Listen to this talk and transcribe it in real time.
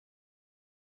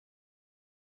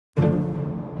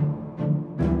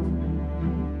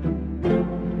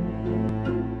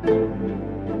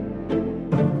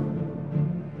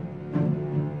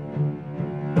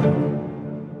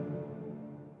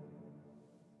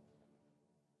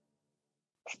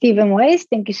Stephen Weiss,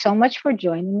 thank you so much for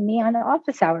joining me on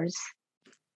Office Hours.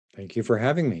 Thank you for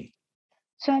having me.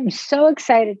 So I'm so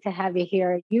excited to have you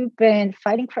here. You've been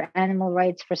fighting for animal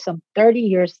rights for some 30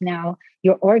 years now.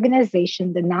 Your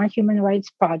organization, the Nonhuman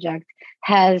Rights Project,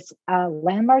 has a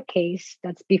landmark case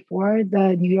that's before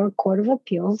the New York Court of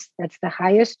Appeals. That's the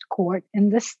highest court in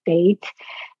the state.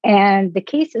 And the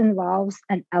case involves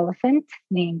an elephant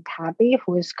named Happy,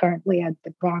 who is currently at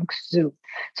the Bronx Zoo.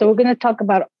 So we're going to talk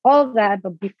about all that.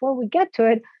 But before we get to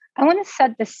it, I want to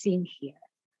set the scene here.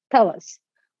 Tell us,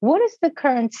 what is the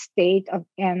current state of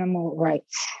animal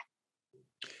rights?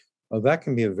 Well, that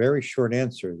can be a very short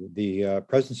answer. The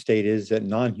present state is that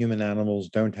non-human animals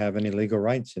don't have any legal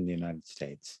rights in the United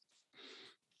States.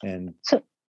 And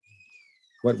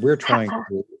what we're trying to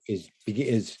do is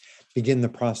begin the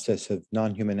process of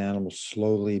non-human animals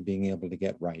slowly being able to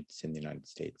get rights in the United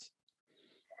States.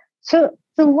 So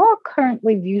the law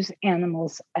currently views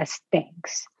animals as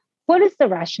things. What is the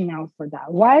rationale for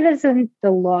that? Why doesn't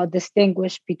the law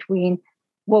distinguish between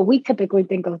what we typically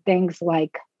think of things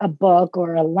like a book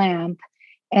or a lamp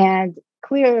and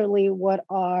clearly what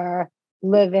are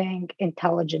living,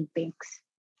 intelligent beings?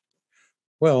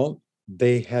 Well,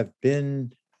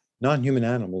 non-human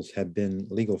animals have been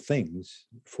legal things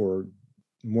for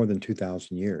more than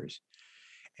 2,000 years.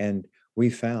 And we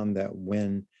found that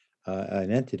when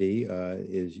an entity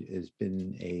has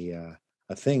been a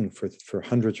thing for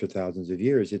hundreds or thousands of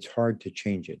years, it's hard to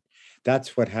change it.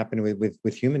 That's what happened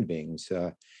with human beings.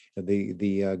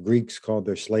 The Greeks called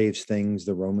their slaves things.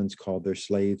 The Romans called their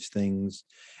slaves things.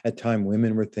 At time,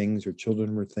 women were things or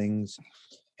children were things.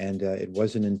 And it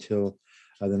wasn't until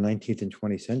the 19th and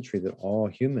 20th century that all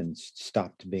humans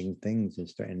stopped being things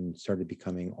and started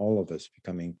becoming, all of us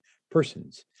becoming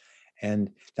persons.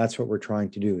 And that's what we're trying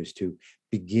to do, is to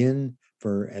begin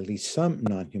for at least some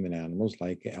non-human animals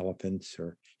like elephants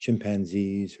or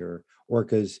chimpanzees or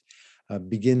orcas,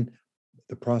 begin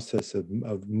the process of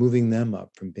moving them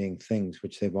up from being things,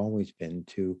 which they've always been,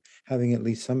 to having at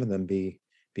least some of them be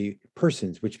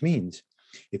persons, which means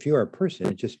if you are a person,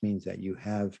 it just means that you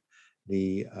have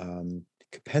the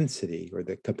propensity or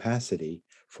the capacity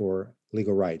for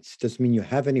legal rights. Doesn't mean you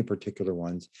have any particular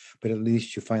ones, but at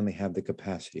least you finally have the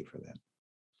capacity for them.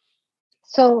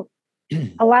 So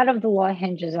a lot of the law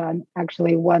hinges on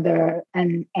actually whether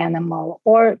an animal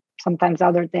or sometimes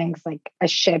other things like a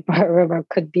ship or a river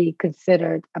could be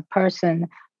considered a person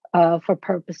for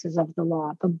purposes of the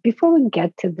law. But before we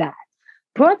get to that,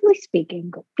 broadly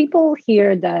speaking, people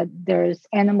hear that there's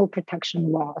animal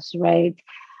protection laws, right?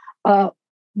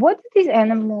 What do these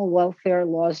animal welfare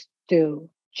laws do,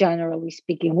 generally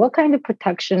speaking? What kind of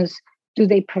protections do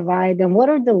they provide, and what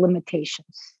are the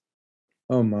limitations?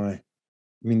 Oh my.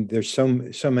 I mean, there's so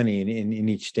many in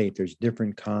each state. There's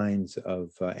different kinds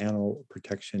of animal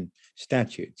protection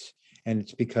statutes. And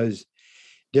it's because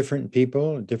different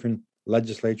people, different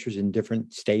legislatures in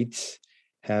different states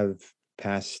have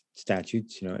passed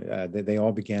statutes. They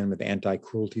all began with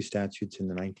anti-cruelty statutes in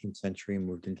the 19th century and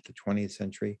moved into the 20th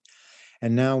century.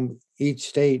 And now each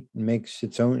state makes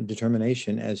its own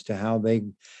determination as to how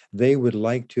they would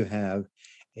like to have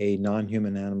a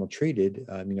non-human animal treated,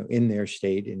 in their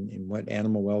state, in what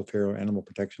animal welfare or animal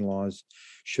protection laws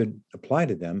should apply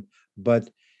to them. But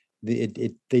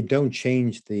they don't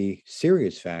change the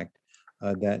serious fact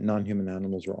that non-human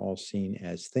animals are all seen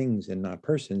as things and not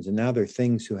persons. And now they're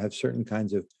things who have certain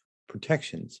kinds of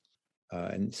protections.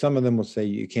 And some of them will say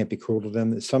you can't be cruel to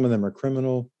them. Some of them are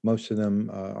criminal. Most of them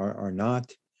are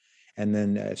not. And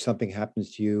then if something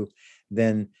happens to you,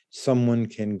 then someone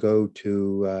can go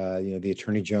to the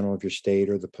attorney general of your state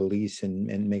or the police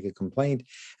and make a complaint.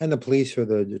 And the police or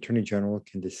the attorney general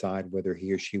can decide whether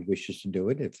he or she wishes to do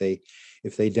it.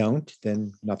 If they don't,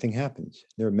 then nothing happens.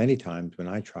 There are many times when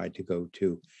I tried to go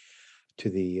to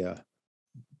the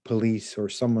police or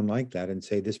someone like that and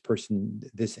say this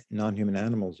non-human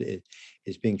animal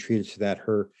is being treated so that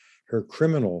her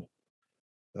criminal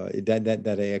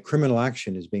that a criminal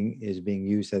action is being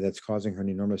used that's causing her an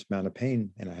enormous amount of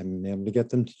pain, and I haven't been able to get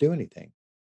them to do anything.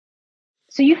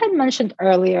 So you had mentioned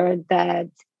earlier that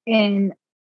in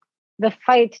the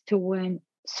fight to win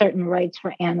certain rights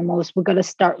for animals, we're going to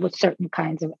start with certain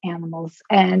kinds of animals.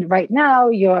 And right now,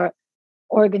 your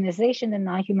organization, the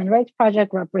Nonhuman Rights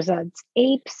Project, represents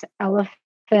apes,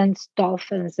 elephants,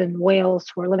 dolphins, and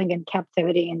whales who are living in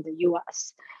captivity in the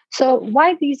US. So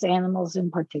why these animals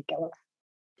in particular?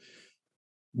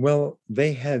 Well,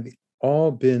 they have all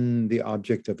been the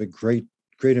object of a great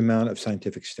amount of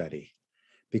scientific study,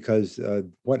 because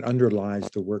what underlies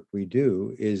the work we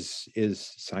do is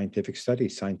scientific study,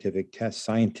 scientific tests.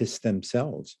 Scientists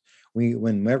themselves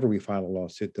whenever we file a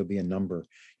lawsuit, there'll be a number,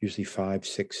 usually 5,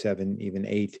 6, 7, even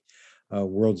 8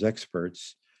 world's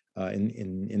experts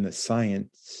in the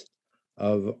science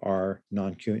of our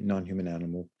non-human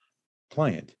animal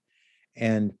client.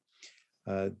 And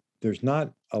there's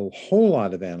not a whole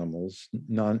lot of animals,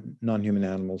 non-human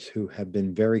animals, who have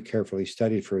been very carefully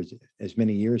studied for as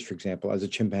many years, for example, as a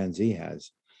chimpanzee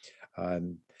has.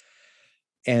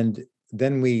 And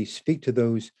then we speak to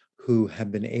those who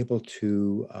have been able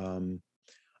to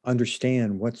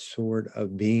understand what sort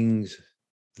of beings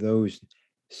those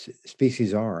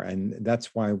species are. And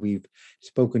that's why we've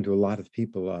spoken to a lot of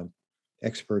people,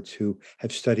 experts who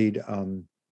have studied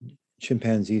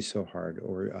chimpanzees so hard,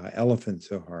 or elephants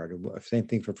so hard, or same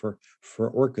thing for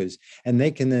orcas. And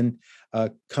they can then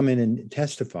come in and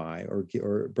testify,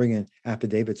 or bring in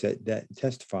affidavits that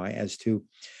testify as to,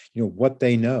 what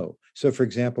they know. So, for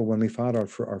example, when we filed our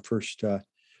first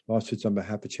lawsuits on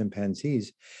behalf of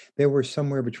chimpanzees, there were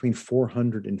somewhere between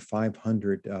 400 and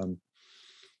 500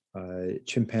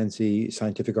 chimpanzee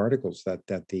scientific articles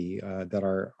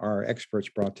that our experts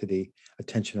brought to the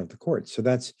attention of the court. So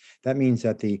that means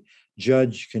that the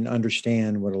judge can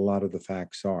understand what a lot of the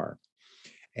facts are.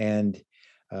 And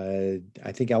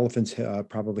I think elephants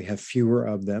probably have fewer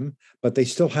of them, but they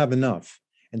still have enough.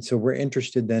 And so we're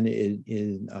interested then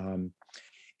in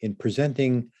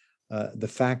presenting the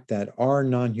fact that our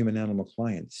non-human animal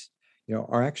clients,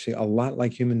 are actually a lot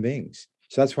like human beings.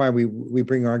 So that's why we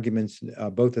bring arguments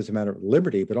both as a matter of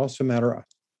liberty, but also a matter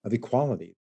of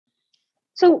equality.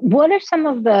 So what are some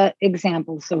of the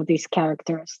examples of these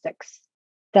characteristics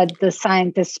that the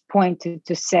scientists pointed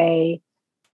to say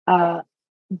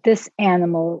this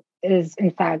animal is,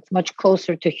 in fact, much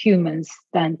closer to humans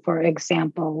than, for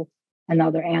example,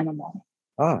 another animal?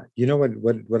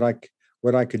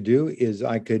 What I could do is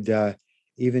I could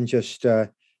even just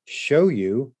show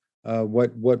you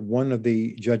what one of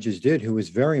the judges did, who was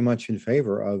very much in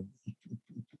favor of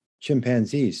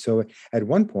chimpanzees. So at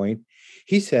one point,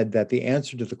 he said that the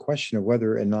answer to the question of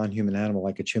whether a non-human animal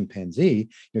like a chimpanzee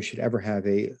should ever have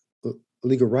a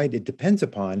legal right, it depends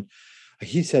upon,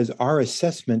 he says, our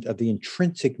assessment of the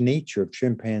intrinsic nature of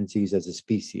chimpanzees as a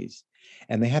species.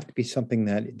 And they have to be something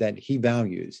that he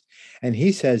values. And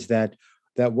he says that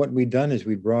what we've done is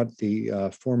we brought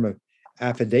the form of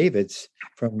affidavits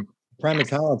from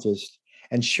primatologists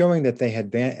and showing that they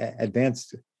had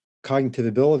advanced cognitive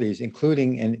abilities,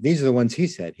 including, and these are the ones he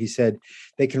said,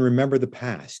 they can remember the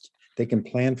past, they can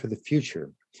plan for the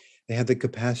future, they have the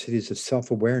capacities of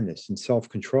self-awareness and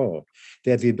self-control,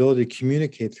 they have the ability to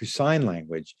communicate through sign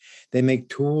language, they make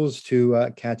tools to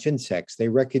catch insects, they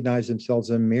recognize themselves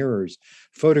in mirrors,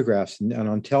 photographs, and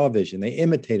on television, they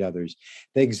imitate others,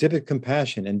 they exhibit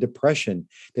compassion and depression,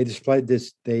 they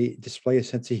display a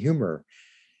sense of humor.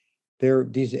 They're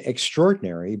these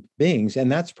extraordinary beings,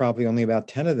 and that's probably only about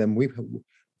 10 of them. We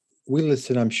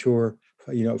listed, I'm sure,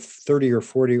 30 or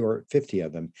 40 or 50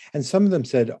 of them. And some of them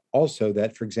said also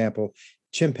that, for example,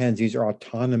 chimpanzees are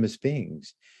autonomous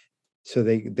beings. So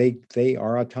they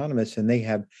are autonomous, and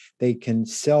they can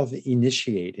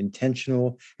self-initiate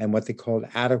intentional and what they call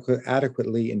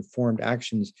adequately informed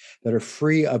actions that are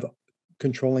free of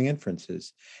controlling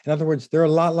inferences. In other words, they're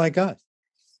a lot like us.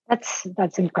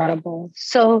 That's incredible.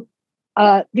 So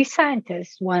these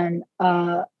scientists, when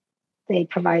they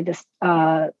provide this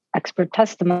expert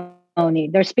testimony,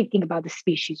 they're speaking about the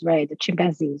species, right? The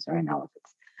chimpanzees or an elephant.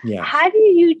 Yeah. How do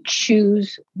you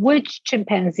choose which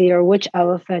chimpanzee or which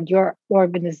elephant your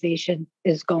organization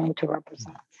is going to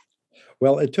represent?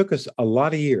 Well, it took us a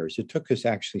lot of years. It took us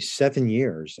actually 7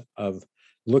 years of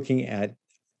looking at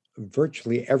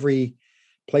virtually every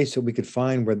place that we could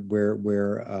find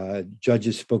where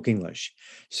judges spoke English.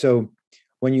 So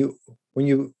when you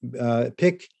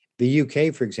pick the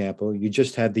UK, for example, you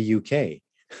just have the UK.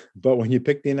 But when you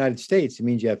pick the United States, it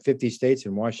means you have 50 states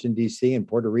in Washington, D.C., and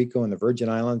Puerto Rico and the Virgin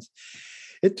Islands.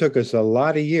 It took us a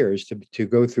lot of years to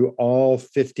go through all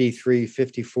 53,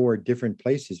 54 different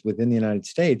places within the United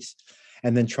States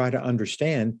and then try to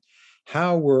understand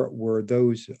how were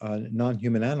those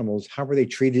non-human animals, how were they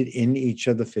treated in each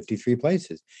of the 53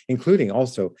 places, including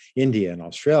also India and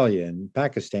Australia and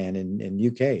Pakistan and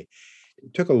UK.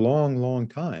 It took a long, long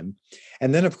time.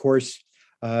 And then, of course,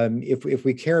 if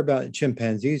we care about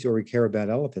chimpanzees or we care about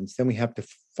elephants, then we have to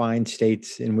find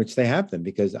states in which they have them,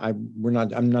 because I'm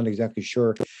not exactly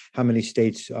sure how many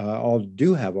states all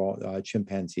do have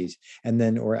chimpanzees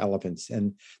or elephants,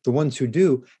 and the ones who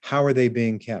do, how are they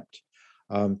being kept?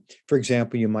 For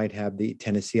example, you might have the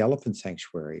Tennessee Elephant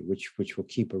Sanctuary, which will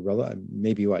keep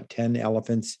maybe 10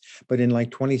 elephants, but in like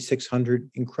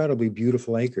 2,600 incredibly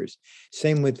beautiful acres.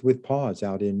 Same with Paws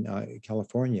out in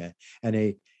California,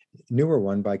 and newer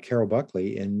one by Carol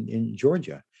Buckley in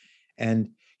Georgia. And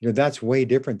that's way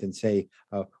different than say,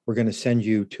 we're going to send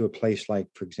you to a place like,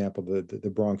 for example,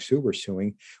 the Bronx Zoo we're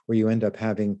suing, where you end up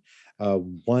having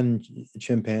one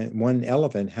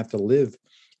elephant have to live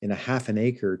in a half an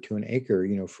acre to an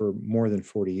acre, for more than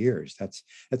 40 years. That's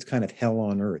kind of hell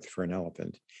on earth for an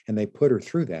elephant. And they put her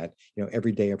through that,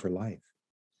 every day of her life.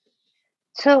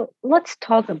 So let's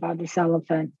talk about this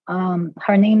elephant.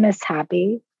 Her name is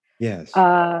Happy. Yes.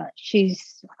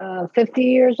 She's 50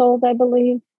 years old, I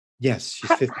believe. Yes,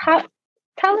 she's 50.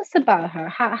 Tell us about her.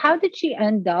 How did she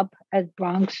end up at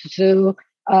Bronx Zoo?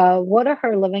 What are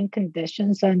her living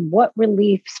conditions, and what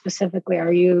relief specifically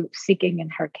are you seeking in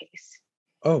her case?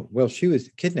 Oh, well, she was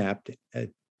kidnapped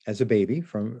as a baby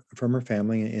from her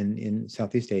family in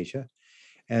Southeast Asia,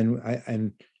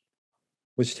 and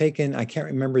was taken. I can't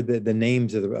remember the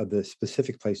names of the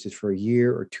specific places for a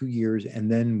year or 2 years, and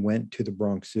then went to the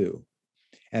Bronx Zoo,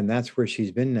 and that's where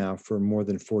she's been now for more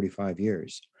than 45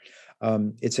 years.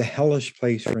 It's a hellish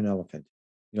place for an elephant.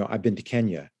 I've been to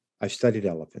Kenya. I've studied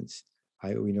elephants.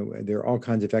 There are all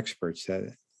kinds of experts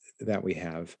that we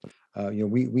have.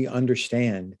 We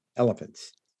understand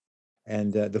elephants,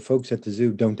 and the folks at the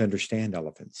zoo don't understand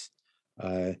elephants.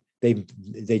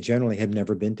 They generally have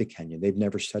never been to Kenya. They've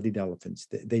never studied elephants.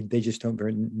 They just don't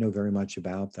know very much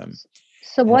about them.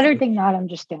 So what are they not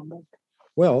understanding?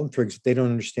 Well, they don't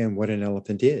understand what an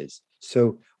elephant is.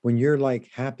 So when you're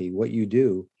like Happy, what you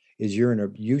do is you're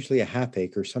in usually a half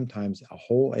acre, sometimes a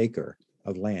whole acre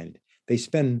of land. They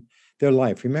spend their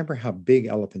life. Remember how big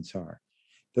elephants are.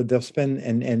 They'll spend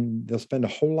a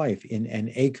whole life in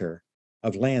an acre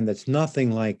of land that's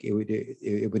nothing like it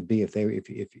would be if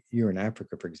you're in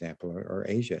Africa, for example, or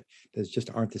Asia. Those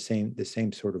just aren't the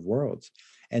same sort of worlds.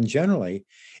 And generally,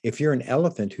 if you're an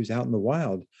elephant who's out in the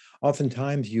wild,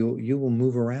 oftentimes you will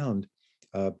move around,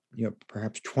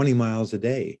 perhaps 20 miles a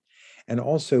day, and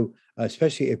also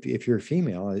especially if you're a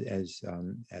female, as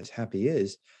Happy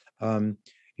is,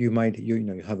 you might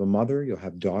you'll have a mother, you'll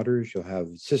have daughters, you'll have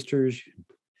sisters,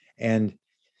 and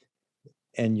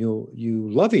you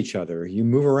love each other, you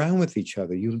move around with each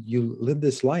other, you live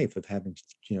this life of having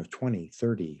 20,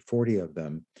 30, 40 of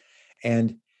them,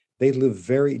 and they live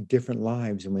very different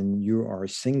lives when you are a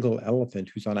single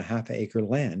elephant who's on a half acre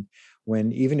land,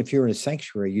 when even if you're in a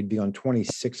sanctuary, you'd be on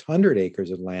 2,600 acres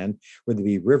of land where there'd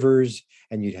be rivers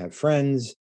and you'd have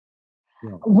friends.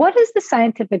 What is the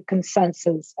scientific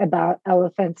consensus about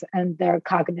elephants and their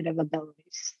cognitive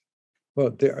abilities? Well,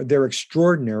 they're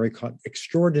extraordinarily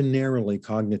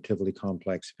cognitively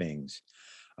complex beings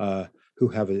who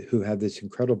have this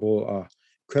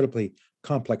incredibly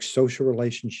complex social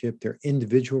relationship, their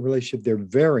individual relationship. They're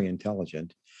very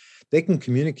intelligent. They can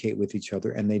communicate with each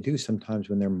other, and they do sometimes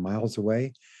when they're miles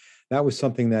away. That was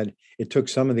something that it took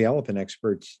some of the elephant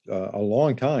experts a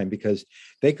long time, because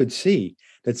they could see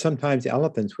that sometimes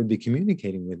elephants would be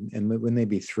communicating with, and when they'd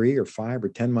be 3 or 5 or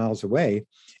 10 miles away.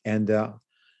 And I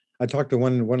talked to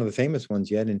one of the famous ones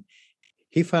yet, and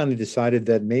he finally decided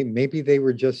that maybe they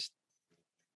were just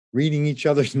reading each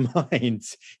other's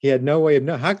minds. He had no way of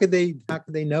knowing. How could they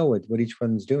know what each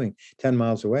one's doing 10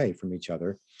 miles away from each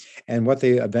other? And what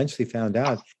they eventually found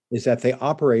out is that they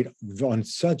operate on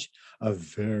such a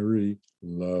very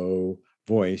low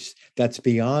voice that's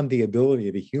beyond the ability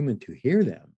of a human to hear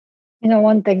them.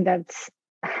 One thing that's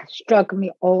struck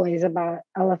me always about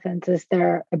elephants is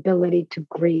their ability to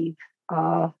grieve.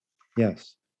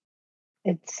 Yes.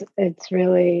 It's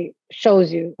really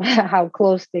shows you how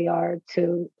close they are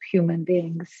to human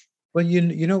beings. Well,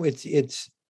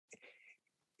 it's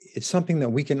something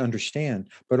that we can understand,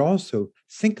 but also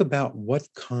think about what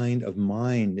kind of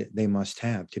mind they must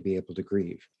have to be able to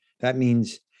grieve. That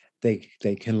means they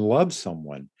can love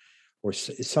someone, or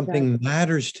something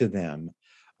matters to them.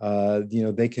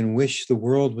 They can wish the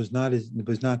world was not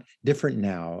different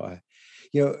now.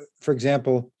 For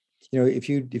example, if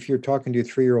you're talking to your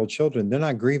 3-year-old children, they're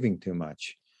not grieving too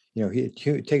much.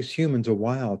 It takes humans a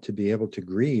while to be able to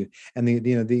grieve, and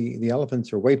the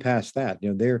elephants are way past that.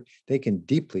 They can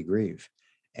deeply grieve,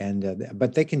 and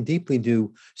but they can deeply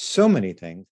do so many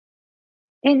things.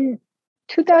 In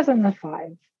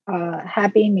 2005,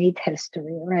 Happy made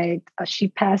history, right? She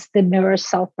passed the mirror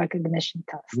self-recognition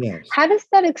test. Yes. How does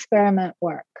that experiment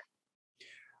work?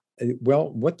 Well,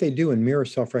 what they do in mirror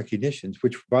self-recognitions,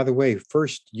 which, by the way,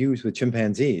 first used with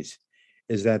chimpanzees,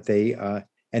 is that they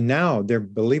and now they're,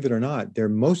 believe it or not, they're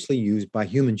mostly used by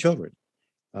human children.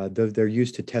 They're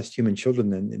used to test human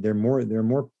children, and they're more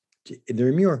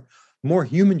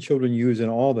human children used than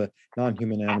all the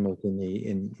non-human animals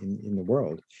in the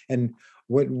world. And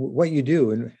what you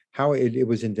do, and how it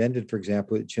was invented, for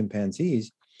example, at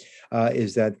chimpanzees,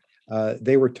 is that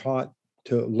they were taught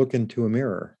to look into a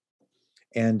mirror,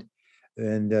 and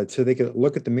so they could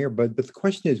look at the mirror. But the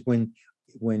question is,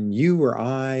 when you or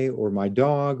I or my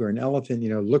dog or an elephant,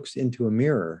 looks into a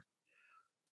mirror,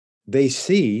 they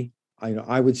see.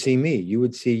 I would see me, you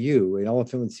would see you, an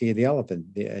elephant would see the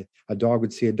elephant, a dog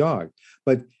would see a dog.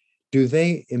 But do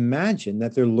they imagine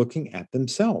that they're looking at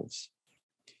themselves?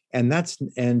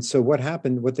 And so what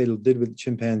happened, what they did with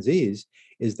chimpanzees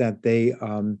is that they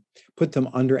put them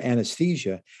under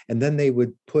anesthesia, and then they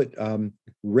would put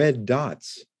red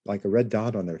dots, like a red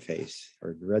dot on their face or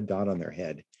a red dot on their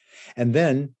head. And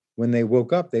then when they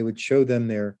woke up, they would show them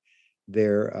their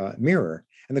mirror.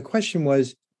 And the question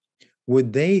was,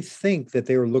 would they think that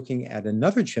they were looking at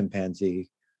another chimpanzee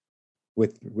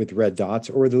with red dots,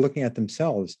 or were they looking at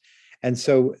themselves? And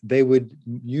so they would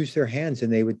use their hands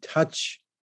and they would touch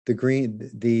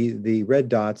the red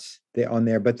dots on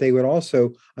there, but they would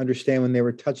also understand when they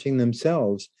were touching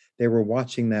themselves, they were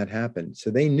watching that happen.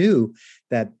 So they knew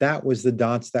that that was the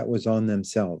dots that was on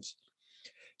themselves.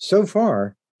 So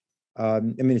far,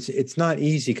 it's not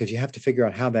easy because you have to figure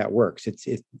out how that works.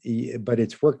 But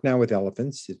it's worked now with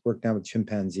elephants. It's worked now with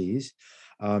chimpanzees.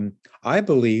 I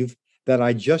believe that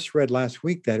I just read last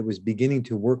week that it was beginning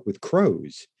to work with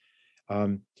crows.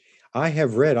 I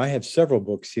have several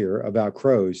books here about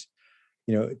crows.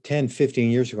 10,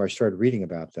 15 years ago, I started reading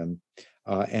about them.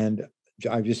 And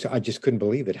I just couldn't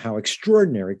believe it, how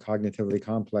extraordinary cognitively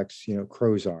complex,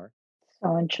 crows are.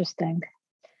 So interesting.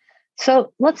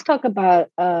 So let's talk about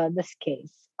this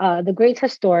case. The great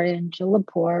historian Jill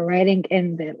Lepore, writing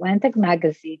in the Atlantic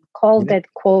magazine, called it,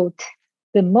 quote,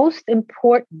 the most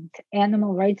important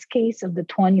animal rights case of the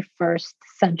 21st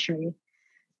century.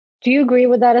 Do you agree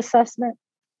with that assessment?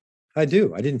 I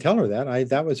do. I didn't tell her that.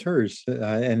 That was hers,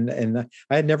 and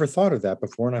I had never thought of that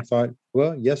before. And I thought,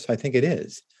 well, yes, I think it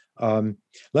is.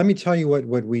 Let me tell you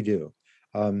what we do.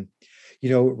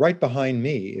 Right behind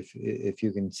me, if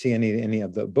you can see any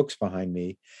of the books behind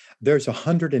me, there's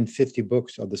 150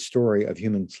 books of the story of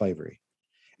human slavery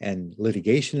and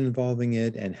litigation involving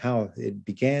it, and how it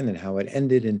began and how it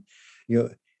ended, and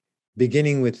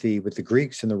beginning with the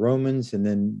Greeks and the Romans, and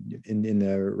then in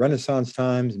the Renaissance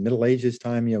times, Middle Ages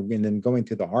time, and then going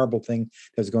through the horrible thing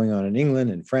that was going on in England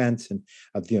and France and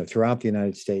throughout the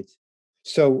United States.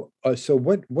 So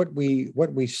what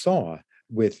we saw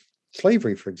with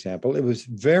slavery, for example, it was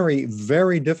very,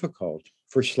 very difficult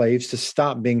for slaves to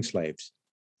stop being slaves,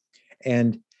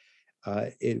 and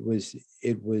it was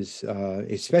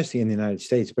especially in the United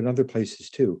States, but in other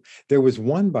places too. There was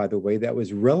one, by the way, that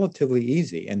was relatively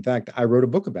easy. In fact, I wrote a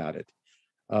book about it,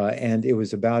 and it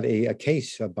was about a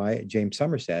case by James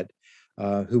Somerset,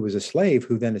 who was a slave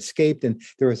who then escaped. And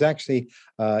there was actually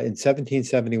in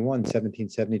 1771,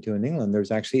 1772 in England, there was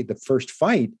actually the first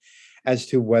fight as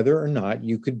to whether or not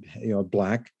a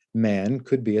Black man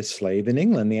could be a slave in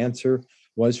England. The answer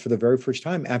was, for the very first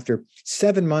time, after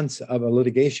 7 months of a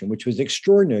litigation, which was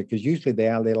extraordinary because usually they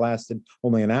lasted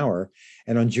only an hour.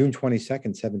 And on June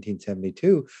 22nd,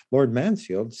 1772, Lord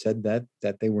Mansfield said that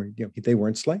they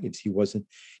weren't slaves. He wasn't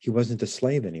a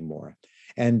slave anymore.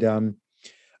 And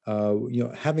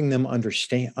having them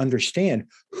understand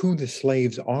who the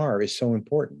slaves are is so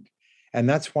important. And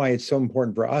that's why it's so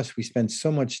important for us. We spend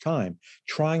so much time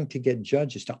trying to get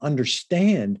judges to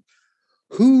understand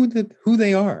who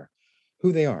they are.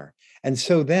 And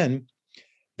so then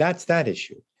that's that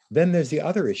issue. Then there's the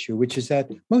other issue, which is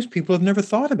that most people have never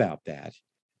thought about that.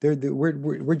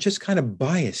 We're just kind of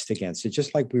biased against it,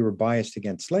 just like we were biased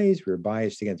against slaves, we were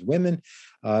biased against women,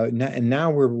 and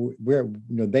now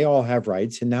they all have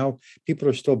rights, and now people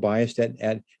are still biased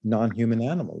at non-human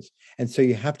animals. And so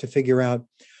you have to figure out,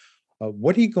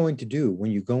 what are you going to do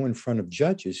when you go in front of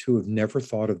judges who have never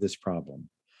thought of this problem?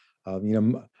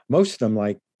 Most of them,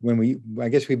 like I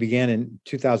guess we began in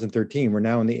 2013, we're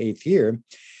now in the 8th year.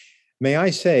 May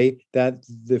I say that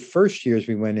the first years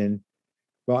we went in,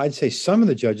 well, I'd say some of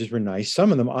the judges were nice.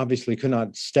 Some of them obviously could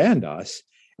not stand us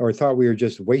or thought we were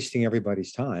just wasting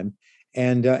everybody's time.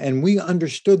 And we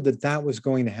understood that was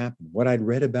going to happen. What I'd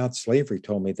read about slavery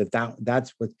told me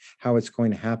that's how it's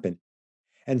going to happen.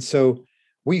 And so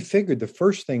we figured the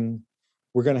first thing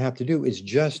we're going to have to do is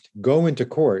just go into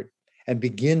court and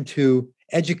begin to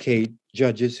educate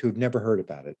judges who've never heard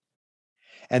about it.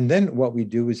 And then what we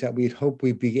do is that we'd hope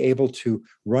we'd be able to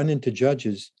run into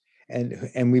judges,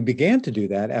 and we began to do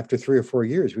that after 3 or 4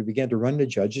 years. We began to run to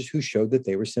judges who showed that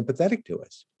they were sympathetic to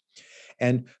us.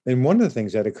 And one of the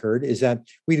things that occurred is that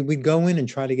we'd go in and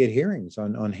try to get hearings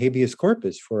on habeas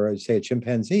corpus for, say, a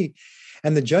chimpanzee.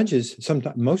 And the judges,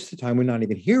 most of the time, would not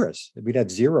even hear us. We'd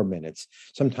have 0 minutes,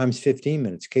 sometimes 15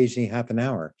 minutes, occasionally half an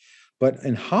hour. But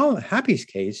in Happy's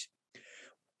case,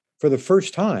 for the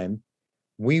first time,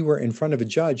 we were in front of a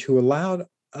judge who allowed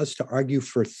us to argue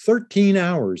for 13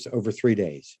 hours over 3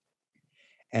 days.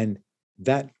 And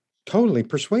that totally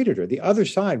persuaded her. The other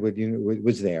side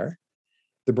was there,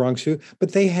 the Bronx Zoo,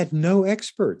 but they had no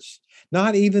experts,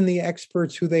 not even the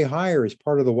experts who they hire as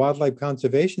part of the Wildlife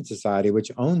Conservation Society,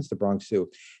 which owns the Bronx Zoo.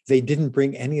 They didn't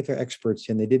bring any of their experts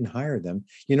in. They didn't hire them.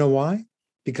 You know why?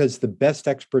 Because the best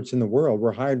experts in the world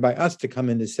were hired by us to come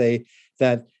in to say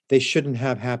that they shouldn't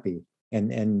have Happy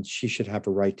and she should have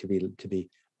a right to be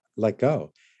let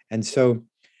go. And so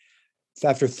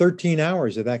after 13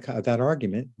 hours of that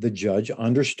argument, the judge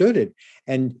understood it.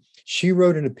 And she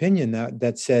wrote an opinion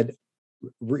that said,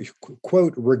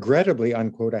 quote, regrettably,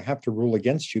 unquote, I have to rule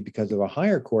against you because of a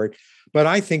higher court, but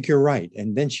I think you're right.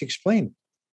 And then she explained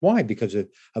why, because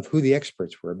of who the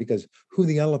experts were, because who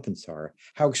the elephants are,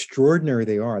 how extraordinary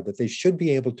they are, that they should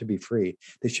be able to be free.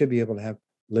 They should be able to have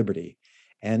liberty.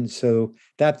 And so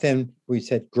that then we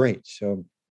said, great. So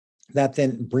that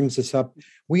then brings us up.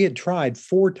 We had tried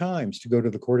 4 times to go to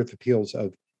the Court of Appeals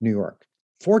of New York,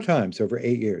 4 times over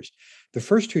 8 years. The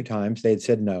first 2 times they had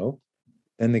said no.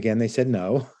 Then again, they said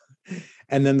no.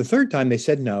 And then the third time they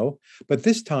said no. But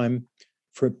this time,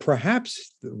 for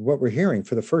perhaps what we're hearing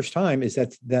for the first time is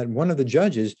that one of the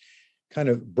judges kind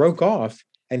of broke off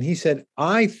and he said,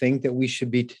 I think that we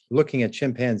should be looking at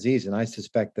chimpanzees, and I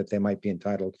suspect that they might be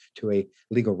entitled to a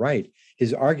legal right.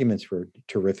 His arguments were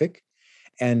terrific.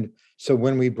 And so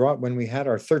when we had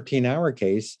our 13-hour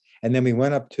case, and then we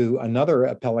went up to another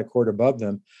appellate court above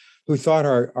them who thought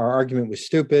our argument was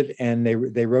stupid, and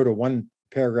they wrote a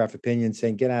 1-paragraph opinion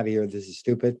saying, get out of here, this is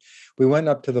stupid. We went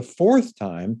up to the 4th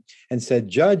time and said,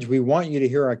 Judge, we want you to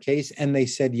hear our case. And they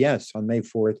said yes on May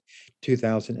 4th,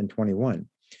 2021.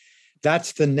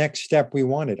 That's the next step we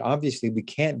wanted. Obviously, we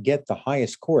can't get the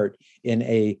highest court in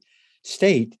a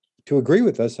state to agree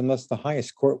with us unless the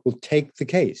highest court will take the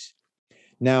case.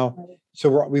 Now,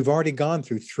 so we've already gone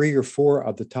through 3 or 4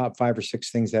 of the top 5 or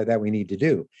 6 things that we need to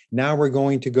do. Now we're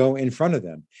going to go in front of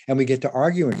them, and we get to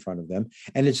argue in front of them.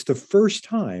 And it's the first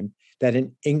time that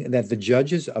that the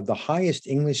judges of the highest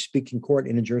English-speaking court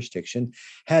in a jurisdiction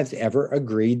has ever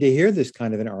agreed to hear this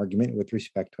kind of an argument with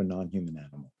respect to a non-human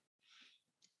animal.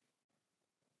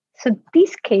 So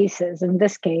these cases, in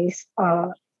this case,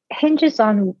 hinges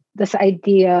on this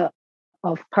idea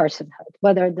of personhood,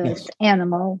 whether this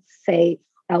animal, say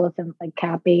elephant like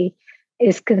Cappy,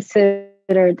 is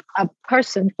considered a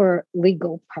person for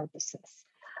legal purposes.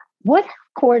 What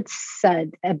courts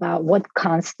said about what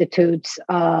constitutes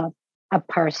a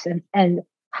person, and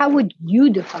how would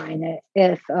you define it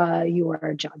if you were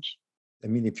a judge? I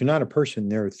mean, if you're not a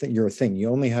person, you're a thing. You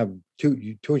only have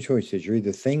two choices. You're either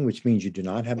a thing, which means you do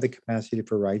not have the capacity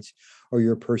for rights, or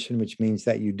you're a person, which means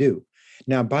that you do.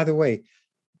 Now, by the way,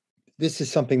 this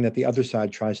is something that the other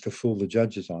side tries to fool the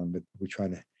judges on, but we try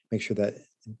to make sure that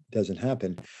doesn't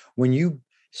happen. When you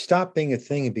stop being a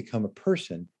thing and become a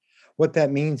person, what that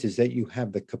means is that you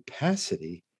have the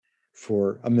capacity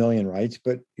for 1 million rights,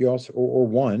 but you also, or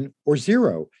 1 or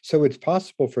 0. So it's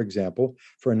possible, for example,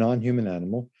 for a non-human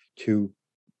animal to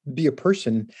be a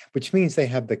person, which means they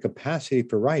have the capacity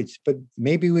for rights. But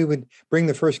maybe we would bring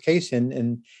the first case in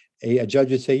and a judge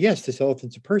would say, yes, this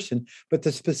elephant's a person, but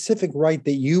the specific right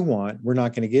that you want, we're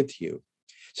not going to give to you.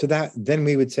 So that then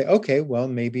we would say, okay, well,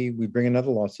 maybe we bring another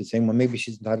lawsuit saying, well, maybe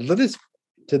she's entitled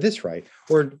to this right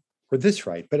or this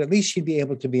right, but at least she'd be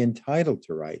able to be entitled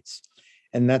to rights.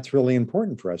 And that's really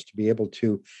important for us to be able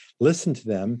to listen to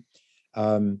them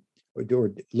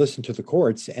or listen to the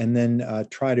courts and then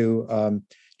try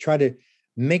to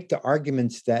make the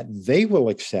arguments that they will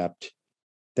accept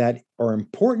that are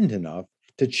important enough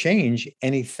to change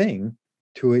anything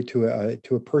to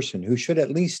a person who should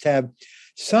at least have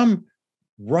some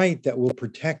right that will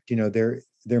protect,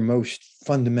 their most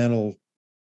fundamental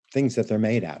things that they're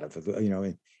made out of,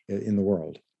 in the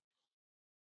world.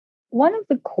 One of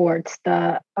the courts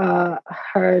that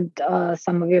heard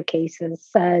some of your cases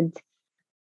said,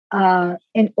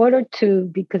 in order to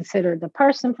be considered a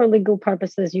person for legal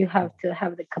purposes, you have to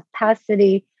have the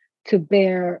capacity to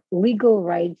bear legal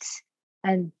rights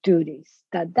and duties.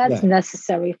 That's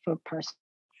necessary for person.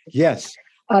 Yes.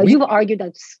 You've argued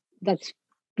that's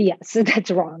BS.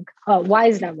 That's wrong. Why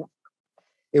is that wrong?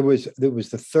 It was the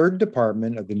 3rd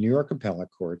Department of the New York Appellate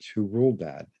Courts who ruled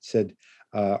that. It said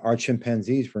our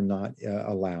chimpanzees were not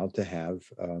allowed to have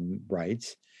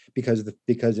rights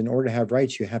because in order to have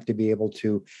rights, you have to be able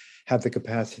to have the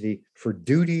capacity for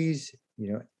duties,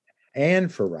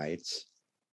 and for rights.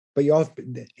 But you also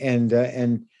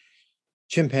and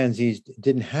chimpanzees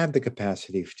didn't have the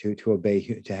capacity to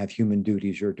obey, to have human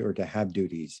duties or to have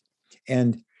duties.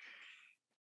 And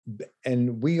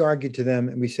we argued to them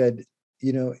and we said,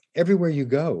 everywhere you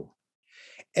go,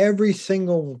 every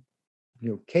single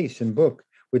case and book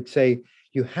would say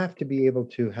you have to be able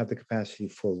to have the capacity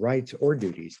for rights or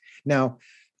duties. Now,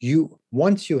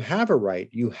 once you have a right,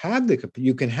 you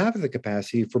can have the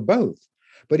capacity for both.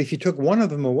 But if you took one of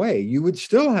them away, you would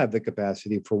still have the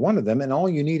capacity for one of them, and all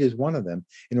you need is one of them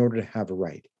in order to have a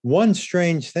right. One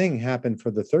strange thing happened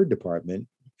for the third department,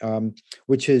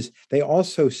 which is they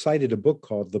also cited a book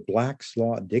called the Black's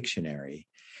Law Dictionary,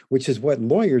 which is what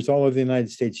lawyers all over the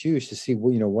United States use to see,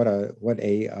 what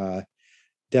a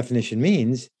definition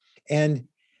means. And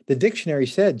the dictionary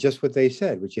said just what they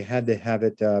said, which you had to have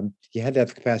it, you had to have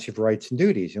the capacity for rights and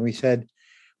duties. And we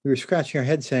were scratching our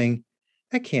head saying,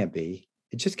 that can't be.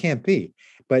 It just can't be.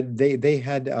 But they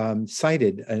had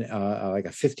cited like a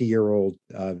 50-year-old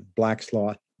Black's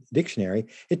Law Dictionary.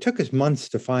 It took us months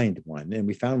to find one, and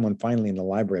we found one finally in the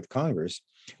Library of Congress.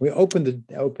 We opened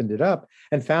it up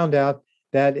and found out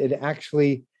that it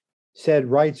actually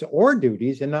said rights or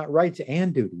duties and not rights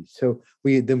and duties. So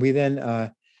we then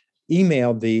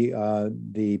emailed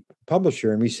the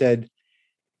publisher and we said,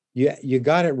 you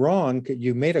got it wrong.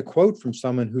 You made a quote from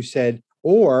someone who said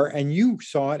or, and you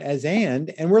saw it as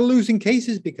and we're losing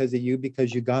cases because of you,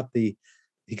 because you got it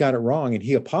wrong. And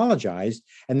he apologized.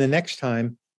 And the next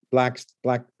time Black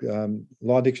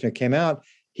Law Dictionary came out,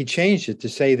 he changed it to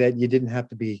say that you didn't have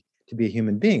to be a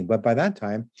human being. But by that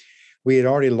time, we had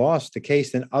already lost the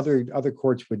case. Then other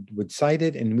courts would cite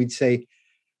it, and we'd say,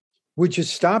 would you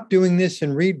stop doing this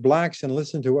and read Blacks and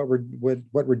listen to what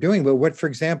we're doing? But for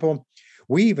example,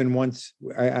 we even once,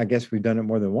 I guess we've done it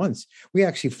more than once, we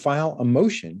actually file a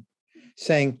motion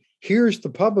saying, here's the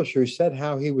publisher said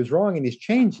how he was wrong and he's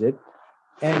changed it.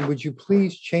 And would you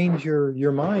please change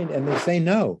your mind? And they say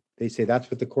no. They say that's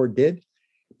what the court did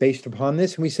based upon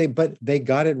this. And we say, but they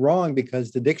got it wrong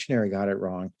because the dictionary got it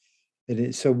wrong.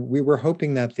 So we were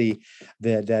hoping that the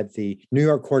New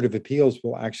York Court of Appeals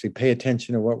will actually pay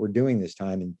attention to what we're doing this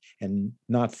time and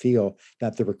not feel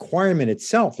that the requirement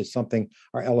itself is something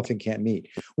our elephant can't meet.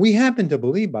 We happen to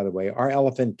believe, by the way, our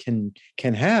elephant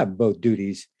can have both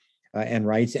duties and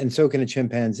rights, and so can a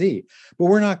chimpanzee. But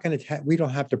we're not going to. We don't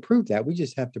have to prove that. We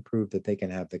just have to prove that they can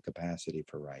have the capacity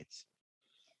for rights,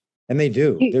 and they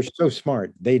do. They're so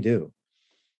smart. They do.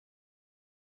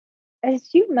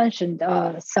 As you mentioned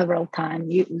several times,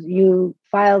 you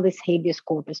file these habeas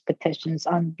corpus petitions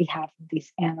on behalf of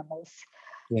these animals.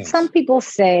 Yes. Some people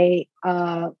say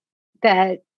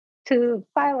that to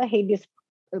file a habeas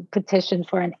petition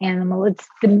for an animal, it's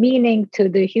demeaning to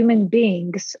the human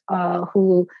beings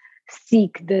who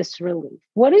seek this relief.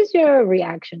 What is your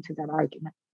reaction to that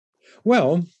argument?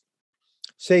 Well,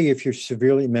 say if you're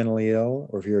severely mentally ill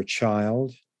or if you're a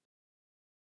child,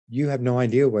 you have no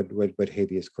idea what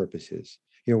habeas corpus is.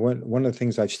 One of the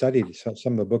things I've studied,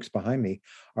 some of the books behind me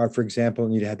are, for example,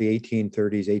 you'd have the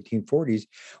 1830s, 1840s,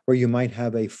 where you might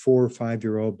have a 4 or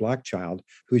 5-year-old Black child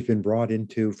who's been brought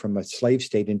from a slave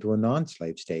state into a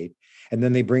non-slave state, and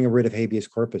then they bring a writ of habeas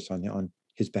corpus on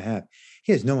his behalf.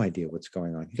 He has no idea what's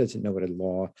going on. He doesn't know what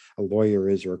a lawyer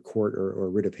is, or a court, or a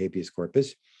writ of habeas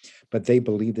corpus, but they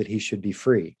believe that he should be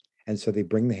free. And so they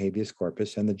bring the habeas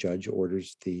corpus and the judge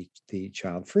orders the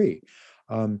child free.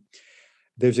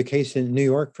 There's a case in New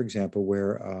York, for example,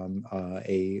 where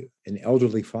an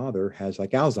elderly father has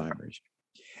like Alzheimer's.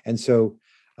 And so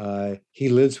he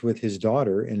lives with his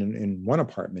daughter in one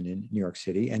apartment in New York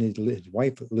City, and his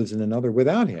wife lives in another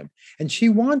without him. And she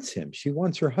wants him. She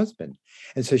wants her husband.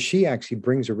 And so she actually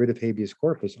brings a writ of habeas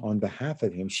corpus on behalf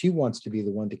of him. She wants to be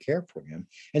the one to care for him.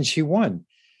 And she won.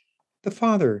 The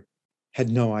father had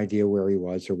no idea where he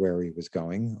was or where he was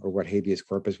going or what habeas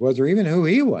corpus was or even who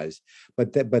he was.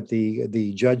 But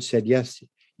the judge said, yes,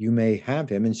 you may have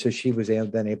him. And so she was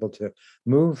then able to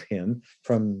move him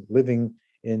from living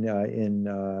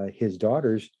in his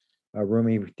daughter's room.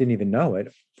 He didn't even know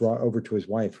it, brought over to his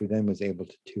wife, who then was able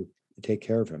to take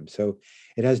care of him. So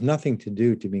it has nothing to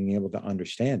do to being able to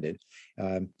understand it.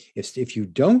 If you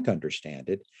don't understand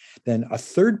it, then a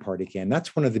third party can.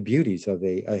 That's one of the beauties of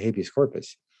a habeas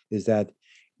corpus, is that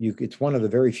it's one of the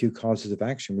very few causes of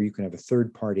action where you can have a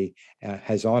third party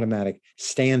has automatic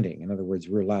standing. In other words,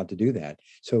 we're allowed to do that.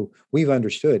 So we've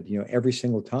understood, every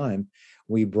single time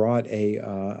we brought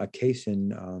a case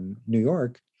in New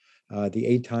York, the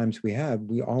 8 times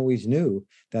we always knew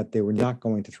that they were not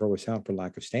going to throw us out for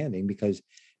lack of standing, because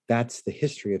that's the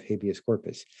history of habeas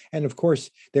corpus. And of course,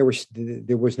 there was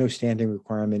no standing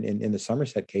requirement in the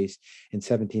Somerset case in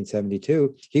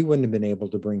 1772. He wouldn't have been able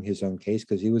to bring his own case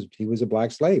because he was a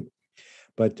Black slave.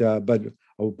 But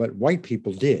but white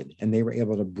people did, and they were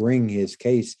able to bring his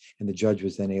case, and the judge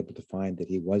was then able to find that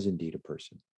he was indeed a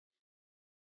person.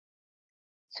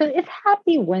 So if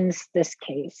Happy wins this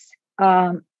case,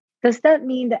 does that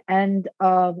mean the end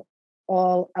of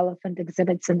all elephant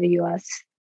exhibits in the US?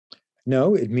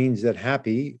 No, it means that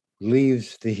Happy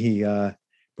leaves the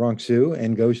Bronx Zoo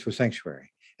and goes to a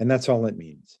sanctuary. And that's all it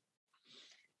means.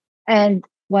 And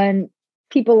when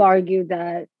people argue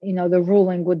that, the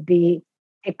ruling would be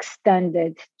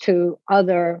extended to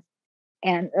other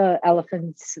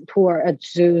elephants who are at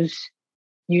zoos,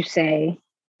 you say?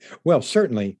 Well,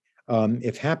 certainly,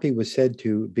 if Happy was said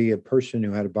to be a person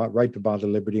who had a right to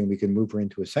bodily liberty and we could move her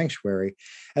into a sanctuary,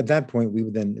 at that point, we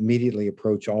would then immediately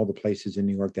approach all the places in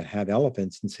New York that have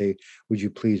elephants and say, would you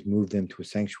please move them to a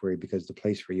sanctuary because the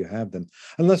place where you have them,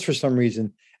 unless for some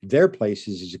reason their place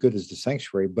is as good as the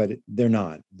sanctuary, but they're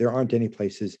not. There aren't any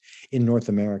places in North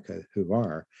America who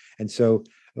are. And so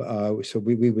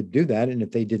we would do that. And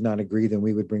if they did not agree, then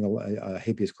we would bring a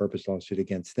habeas corpus lawsuit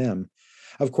against them.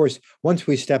 Of course, once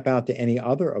we step out to any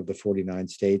other of the 49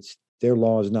 states, their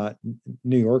law is not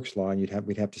New York's law, and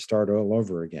we'd have to start all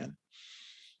over again.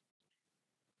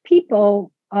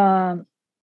 People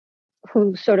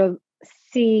who sort of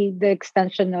see the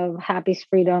extension of Happy's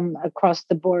freedom across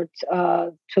the board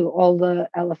to all the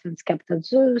elephants kept at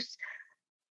zoos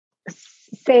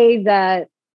say that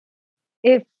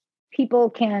if people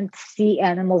can't see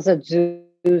animals at zoos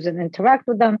and interact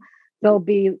with them, they'll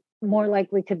be more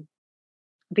likely to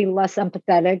be less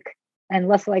empathetic and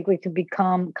less likely to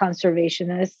become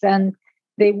conservationists. And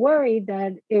they worry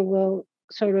that it will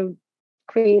sort of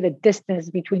create a distance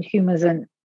between humans and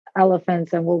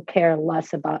elephants and will care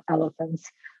less about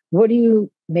elephants. What do you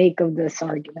make of this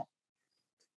argument?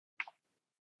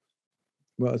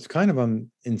 Well, it's kind of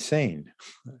insane.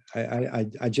 I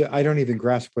don't even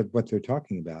grasp what they're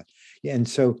talking about. Yeah, and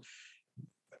so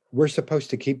we're supposed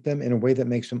to keep them in a way that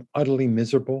makes them utterly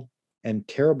miserable and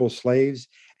terrible slaves,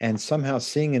 and somehow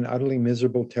seeing an utterly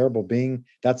miserable, terrible being,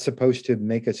 that's supposed to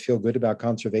make us feel good about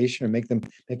conservation or make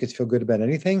us feel good about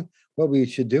anything. What we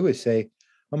should do is say,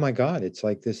 oh my God, it's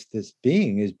like this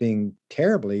being is being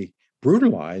terribly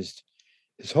brutalized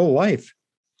his whole life.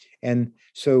 And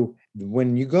so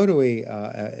when you go to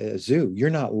a zoo,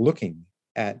 you're not looking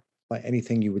at like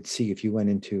anything you would see if you went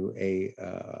into a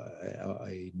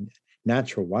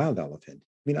natural wild elephant.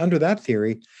 I mean, under that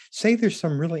theory, say there's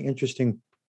some really interesting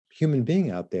human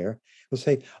being out there. We'll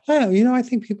say, oh, I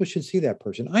think people should see that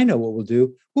person. I know what we'll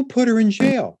do. We'll put her in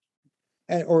jail,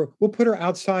 or we'll put her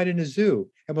outside in a zoo,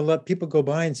 and we'll let people go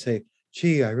by and say,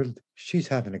 gee, she's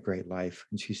having a great life,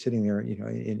 and she's sitting there,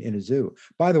 in a zoo.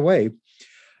 By the way,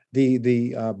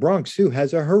 the Bronx Zoo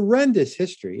has a horrendous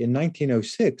history in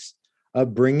 1906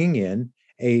 of bringing in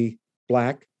a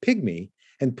black pygmy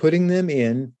and putting them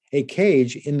in a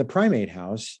cage in the primate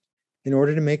house in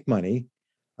order to make money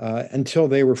until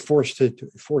they were forced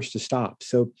to stop.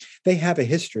 So they have a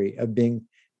history of being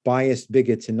biased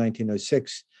bigots in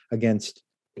 1906 against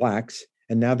blacks,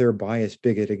 and now they're a biased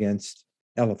bigot against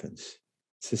elephants.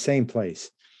 It's the same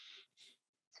place.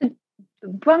 So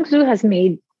Bronx Zoo has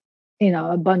made,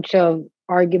 a bunch of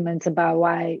arguments about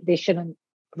why they shouldn't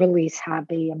release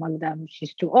Happy. Among them,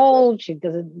 she's too old. She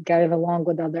doesn't get along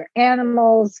with other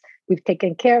animals. We've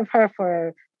taken care of her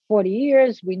for 40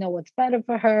 years. We know what's better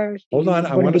for her. Hold on.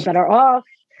 I want to be better off.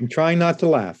 I'm trying not to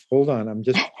laugh. Hold on.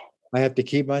 I have to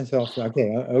keep myself.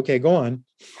 Okay, go on.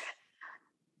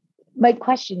 My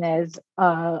question is,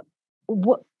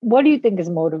 what do you think is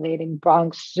motivating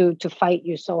Bronx Zoo to fight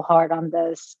you so hard on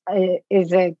this?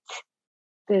 Is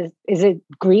it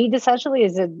greed, essentially?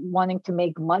 Is it wanting to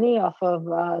make money off of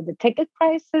the ticket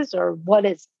prices, or what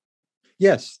is?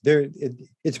 Yes,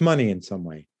 it's money in some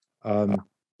way.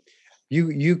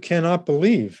 You cannot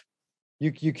believe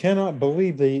you cannot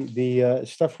believe the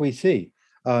stuff we see.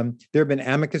 There have been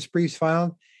amicus briefs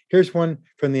filed. Here's one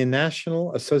from the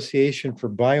National Association for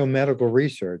Biomedical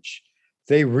Research.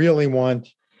 They really want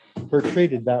her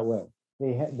treated that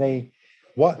way.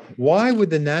 Why would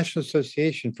the National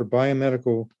Association for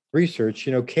Biomedical Research,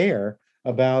 care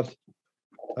about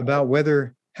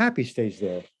whether Happy stays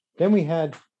there? Then we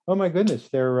had, oh my goodness,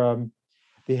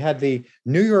 they had the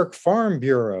New York Farm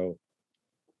Bureau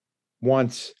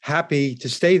wants Happy to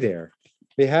stay there.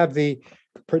 They have the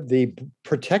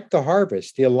Protect the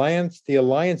Harvest, the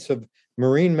Alliance of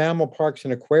Marine Mammal Parks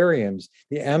and Aquariums,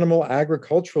 the Animal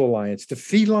Agricultural Alliance, the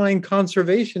Feline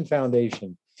Conservation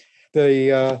Foundation,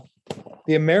 the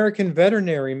American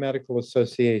Veterinary Medical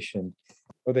Association.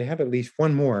 Or they have at least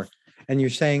one more. And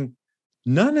you're saying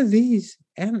none of these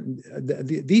and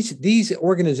these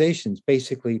organizations,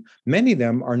 basically, many of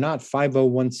them are not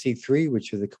 501c3,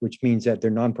 which means that they're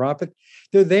nonprofit.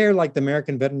 They're there like the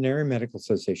American Veterinary Medical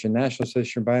Association, National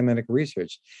Association of Biomedical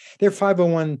Research. They're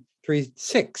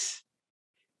 501(c)(6),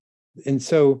 and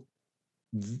so,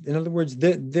 in other words,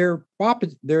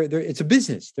 it's a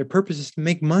business. Their purpose is to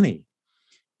make money,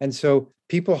 and so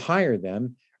people hire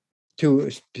them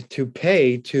to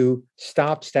pay to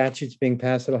stop statutes being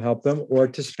passed that'll help them, or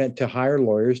to hire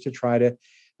lawyers to try to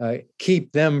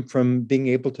keep them from being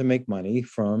able to make money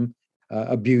from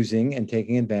abusing and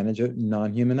taking advantage of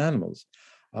non-human animals.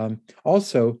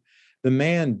 Also, the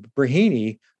man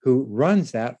Brahini, who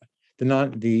runs the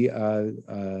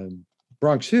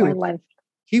Bronx Zoo, Wildlife.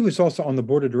 he was also on the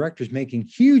board of directors, making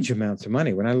huge amounts of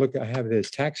money. When I have his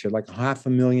tax here, like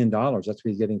 $500,000. That's what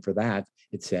he's getting for that,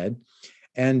 it said.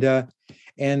 And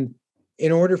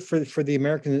in order for the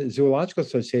American Zoological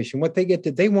Association, what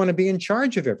they want to be in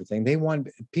charge of everything. They want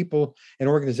people and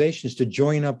organizations to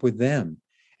join up with them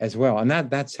as well. And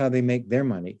that's how they make their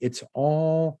money. It's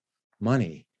all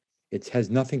money. It has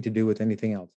nothing to do with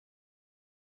anything else.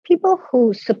 People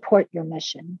who support your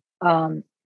mission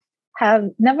have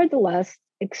nevertheless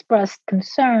expressed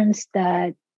concerns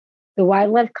that the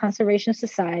Wildlife Conservation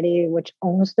Society, which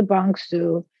owns the Bronx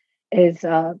Zoo, is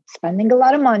spending a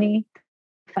lot of money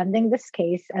funding this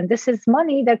case. And this is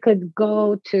money that could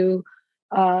go to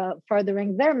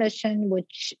furthering their mission,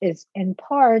 which is in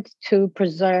part to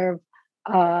preserve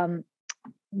the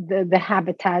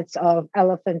habitats of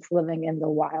elephants living in the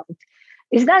wild.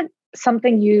 Is that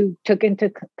something you took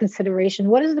into consideration?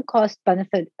 What does the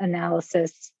cost-benefit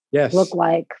analysis look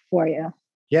like for you?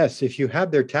 Yes, if you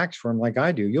have their tax form like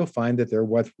I do, you'll find that they're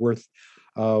worth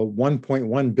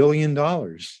 $1.1 billion.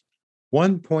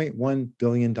 $1.1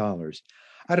 billion.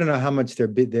 I don't know how much they're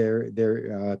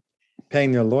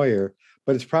paying their lawyer,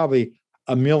 but it's probably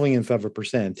a millionth of a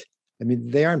percent. I mean,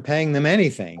 they aren't paying them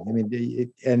anything. I mean,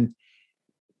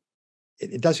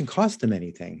 it doesn't cost them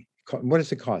anything. What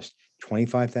does it cost?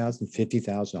 $25,000, $50,000,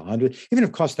 $100,000. Even if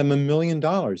it costs them $1 million,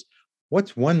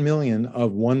 what's 1 million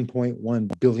of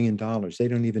 $1.1 billion? They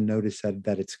don't even notice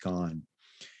that it's gone.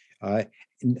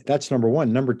 That's number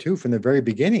one. Number two, from the very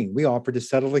beginning, we offered to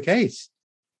settle the case.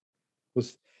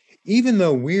 Even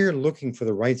though we're looking for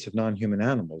the rights of non-human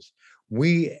animals,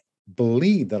 we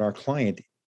believe that our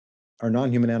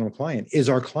non-human animal client, is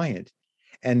our client.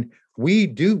 And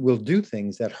will do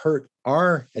things that hurt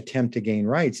our attempt to gain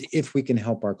rights if we can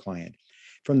help our client.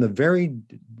 From the very,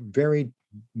 very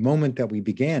moment that we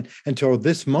began until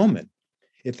this moment,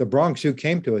 if the Bronx Zoo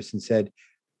came to us and said,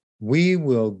 we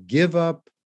will give up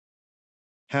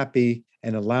Happy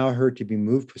and allow her to be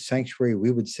moved to a sanctuary,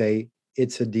 we would say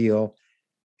it's a deal,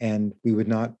 and we would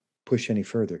not push any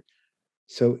further.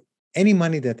 So any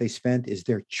money that they spent is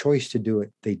their choice to do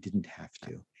it. They didn't have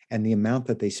to. And the amount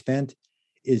that they spent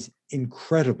is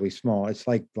incredibly small. It's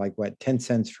like what, 10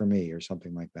 cents for me or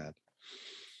something like that.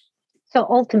 So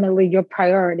ultimately, your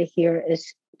priority here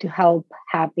is to help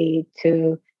Happy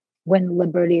to win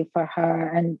liberty for her.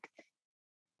 And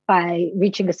by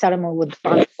reaching a settlement with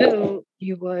Bronx Zoo,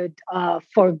 you would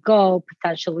forego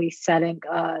potentially setting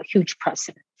a huge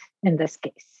precedent in this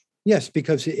case. Yes,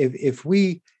 because if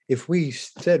we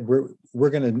said we're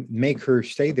going to make her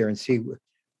stay there and see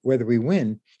whether we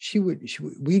win,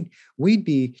 we'd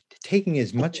be taking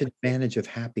as much advantage of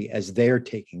Happy as they're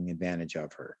taking advantage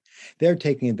of her. They're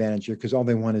taking advantage of her because all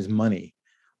they want is money.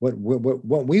 What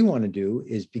we want to do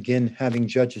is begin having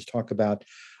judges talk about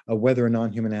whether a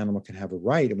non-human animal can have a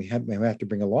right, and we have to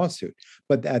bring a lawsuit.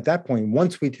 But at that point,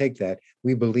 once we take that,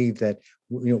 we believe that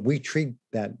we treat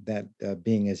that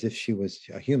being as if she was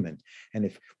a human, and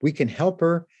if we can help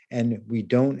her, and we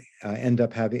don't end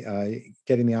up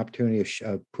getting the opportunity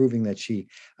of proving that she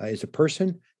is a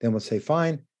person, then we'll say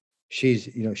fine,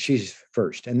 she's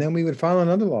first, and then we would file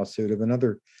another lawsuit of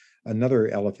another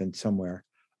elephant somewhere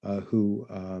who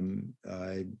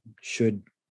should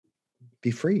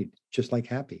be freed, just like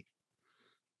Happy.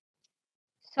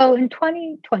 So in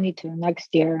 2022,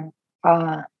 next year,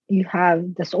 you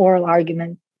have this oral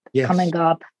argument coming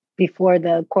up before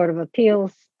the Court of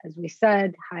Appeals, as we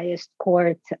said, highest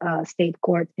court, state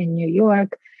court in New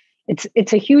York.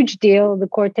 It's a huge deal. The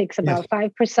court takes about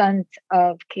 5%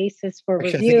 of cases for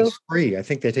review. I think it's free. I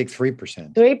think they take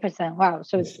 3%. 3%. Wow.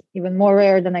 So it's even more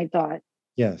rare than I thought.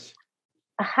 Yes.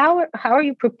 How are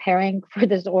you preparing for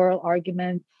this oral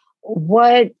argument?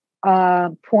 What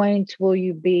points will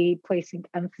you be placing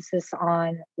emphasis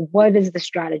on? What is the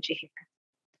strategy here?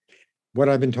 What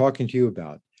I've been talking to you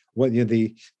about. What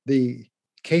the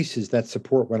cases that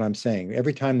support what I'm saying.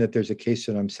 Every time that there's a case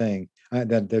that I'm saying,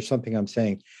 that there's something I'm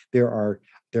saying, there are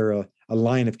a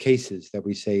line of cases that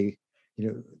we say,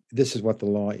 this is what the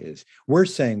law is. We're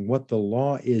saying what the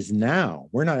law is now.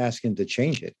 We're not asking to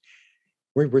change it.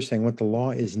 We're saying what the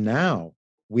law is now.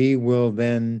 We will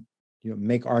then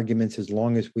make arguments as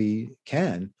long as we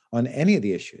can on any of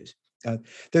the issues.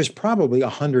 There's probably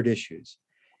 100 issues.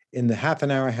 In the half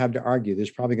an hour I have to argue,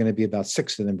 there's probably going to be about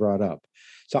 6 of them brought up.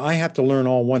 So I have to learn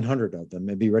all 100 of them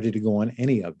and be ready to go on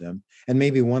any of them. And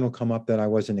maybe one will come up that I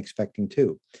wasn't expecting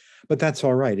to. But that's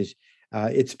all right.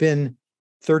 It's been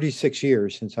 36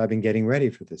 years since I've been getting ready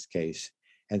for this case.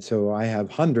 And so I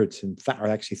have hundreds or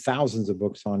actually thousands of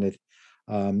books on it.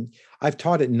 I've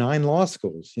taught at 9 law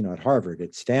schools, at Harvard,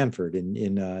 at Stanford,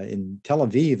 in Tel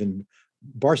Aviv, and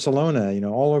Barcelona,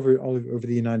 all over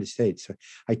the United States.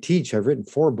 I teach. I've written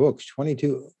 4 books,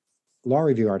 22 law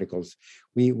review articles.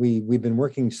 We've been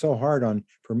working so hard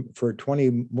for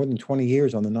more than 20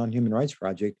 years on the Nonhuman Rights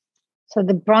Project. So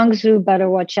the Bronx Zoo better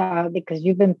watch out, because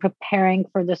you've been preparing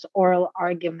for this oral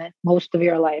argument most of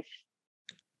your life.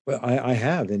 Well, I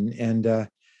have, and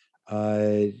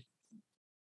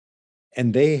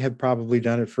they have probably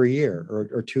done it for a year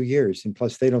or 2 years, and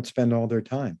plus they don't spend all their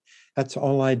time. That's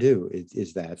all I do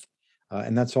is that,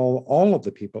 and that's all of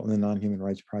the people in the Nonhuman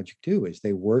Rights Project do, is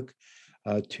they work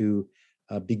to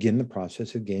begin the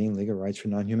process of gaining legal rights for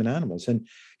non-human animals. And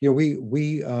we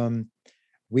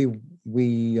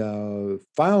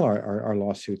file our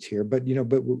lawsuits here, but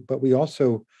we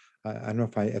also, I don't know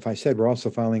if I said, we're also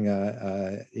filing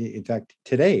in fact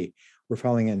today we're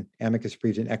filing an amicus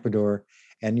brief in Ecuador,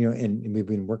 and and we've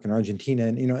been working in Argentina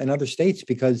and other states,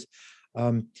 because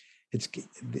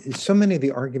it's so many of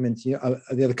the arguments, the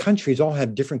other countries all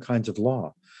have different kinds of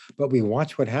law, but we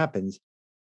watch what happens.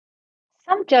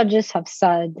 Some judges have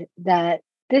said that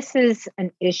this is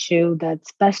an issue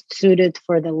that's best suited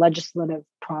for the legislative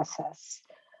process.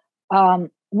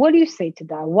 What do you say to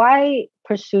that? Why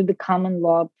pursue the common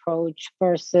law approach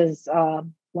versus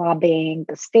lobbying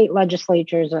the state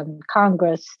legislatures and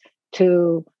Congress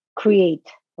to create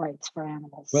rights for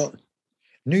animals? Well,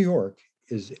 New York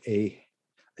is a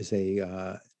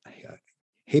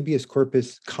habeas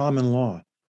corpus common law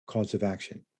cause of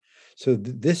action. So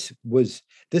this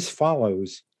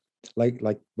follows like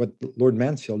what Lord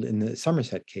Mansfield in the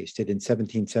Somerset case did in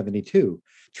 1772.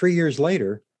 3 years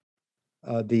later,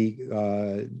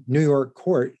 the New York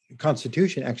court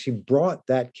Constitution actually brought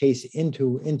that case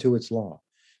into its law.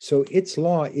 So its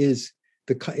law is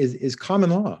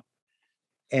common law,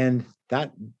 and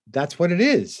that's what it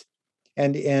is.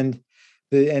 And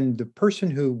the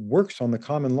person who works on the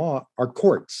common law are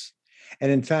courts. And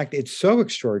in fact, it's so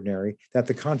extraordinary that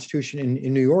the Constitution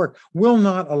in New York will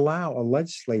not allow a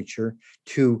legislature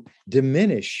to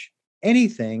diminish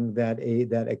anything that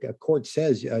a court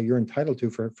says you're entitled to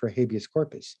for habeas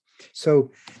corpus.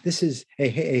 So this is a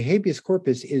habeas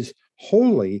corpus is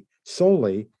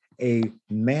solely a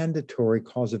mandatory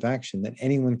cause of action that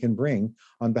anyone can bring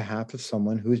on behalf of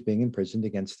someone who is being imprisoned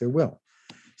against their will.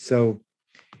 So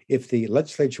if the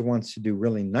legislature wants to do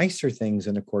really nicer things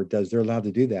than a court does, they're allowed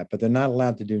to do that, but they're not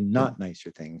allowed to do not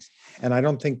nicer things. And I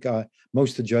don't think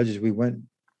most of the judges we went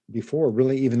before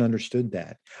really even understood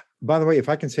that. By the way, if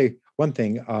I can say one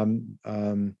thing,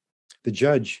 the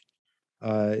judge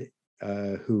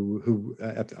who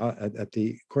at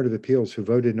the Court of Appeals who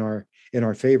voted in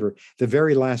our favor, the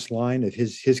very last line of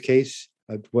his case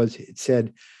it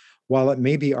said, while it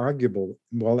may be arguable,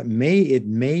 it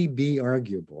may be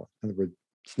arguable, in other words,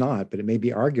 it's not, but it may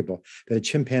be arguable that a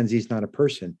chimpanzee is not a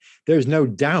person. There's no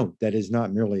doubt that is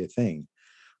not merely a thing.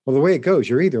 Well, the way it goes,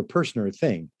 you're either a person or a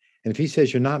thing. And if he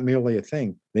says you're not merely a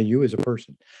thing, then you as a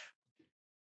person.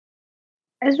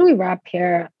 As we wrap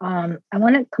here, I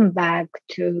want to come back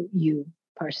to you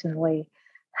personally.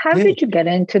 How did you get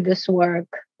into this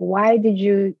work? Why did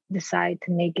you decide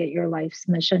to make it your life's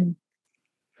mission?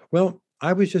 Well,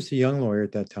 I was just a young lawyer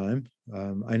at that time.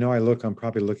 I know I'm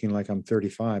probably looking like I'm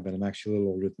 35, but I'm actually a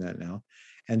little older than that now.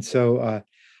 And so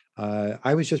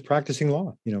I was just practicing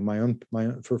law, my own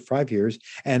for 5 years.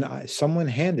 And a woman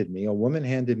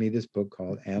handed me this book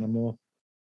called Animal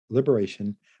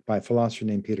Liberation by a philosopher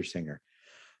named Peter Singer.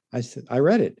 I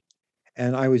read it,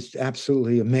 and I was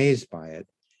absolutely amazed by it,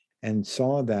 and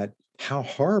saw that how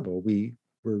horrible we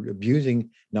were abusing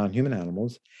non-human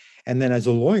animals. And then as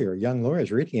a lawyer, young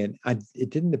lawyers reading it, it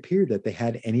didn't appear that they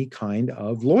had any kind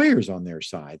of lawyers on their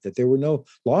side, that there were no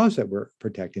laws that were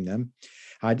protecting them.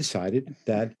 I decided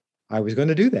that I was going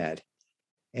to do that.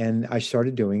 And I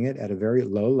started doing it at a very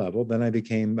low level. Then I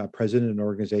became president of an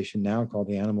organization now called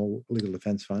the Animal Legal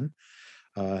Defense Fund.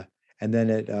 And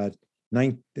then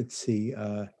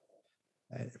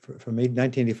from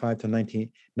 1985 to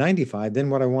 1995, then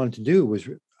what I wanted to do was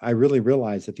I really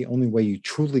realized that the only way you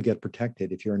truly get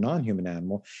protected if you're a non-human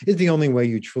animal is the only way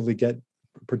you truly get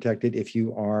protected if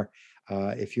you're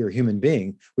a human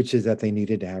being, which is that they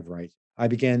needed to have rights. I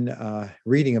began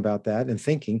reading about that and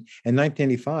thinking. In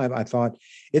 1985, I thought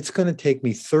it's going to take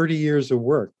me 30 years of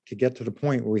work to get to the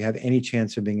point where we have any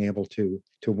chance of being able to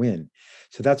win.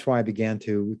 So that's why I began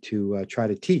to try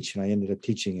to teach, and I ended up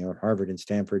teaching at Harvard and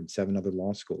Stanford and 7 other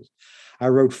law schools. I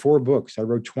wrote 4 books. I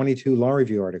wrote 22 law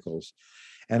review articles,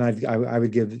 and I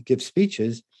would give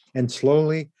speeches, and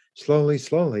slowly,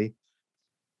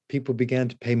 people began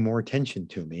to pay more attention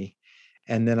to me.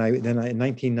 And then in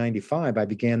 1995, I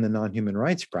began the Nonhuman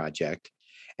Rights Project,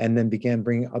 and then began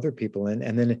bringing other people in.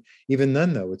 And then even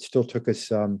then, though, it still took us,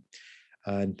 in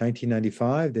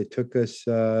 1995, it took us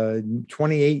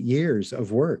 28 years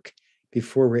of work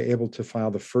before we were able to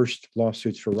file the first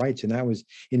lawsuits for rights. And that was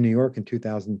in New York in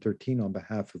 2013 on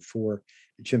behalf of 4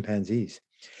 chimpanzees.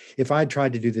 If I'd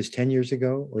tried to do this 10 years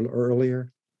ago or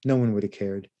earlier, no one would have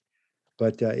cared.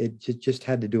 But it just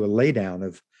had to do a laydown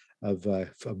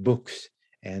of books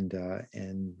and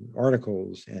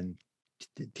articles and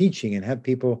teaching, and have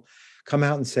people come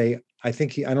out and say, I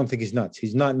don't think he's nuts.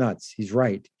 He's not nuts. He's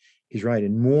right. He's right.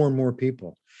 And more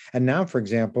people. And now, for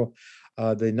example,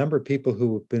 the number of people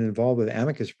who have been involved with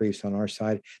amicus briefs on our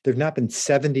side, there have not been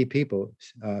 70 people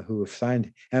who have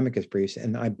signed amicus briefs.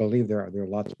 And I believe there are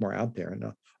lots more out there. And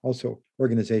also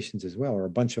organizations as well, or a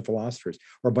bunch of philosophers,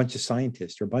 or a bunch of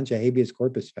scientists, or a bunch of habeas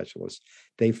corpus specialists.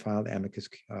 They filed amicus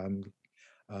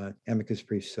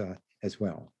briefs as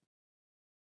well.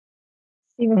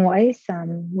 Stephen Weiss,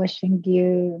 I'm wishing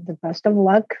you the best of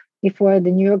luck before the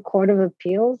New York Court of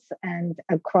Appeals and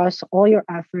across all your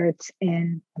efforts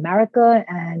in America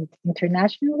and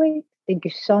internationally. Thank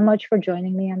you so much for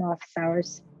joining me on Office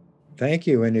Hours. Thank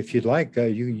you. And if you'd like,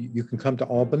 you can come to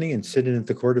Albany and sit in at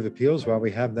the Court of Appeals while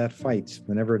we have that fight,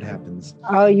 whenever it happens.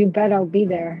 Oh, you bet I'll be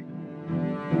there.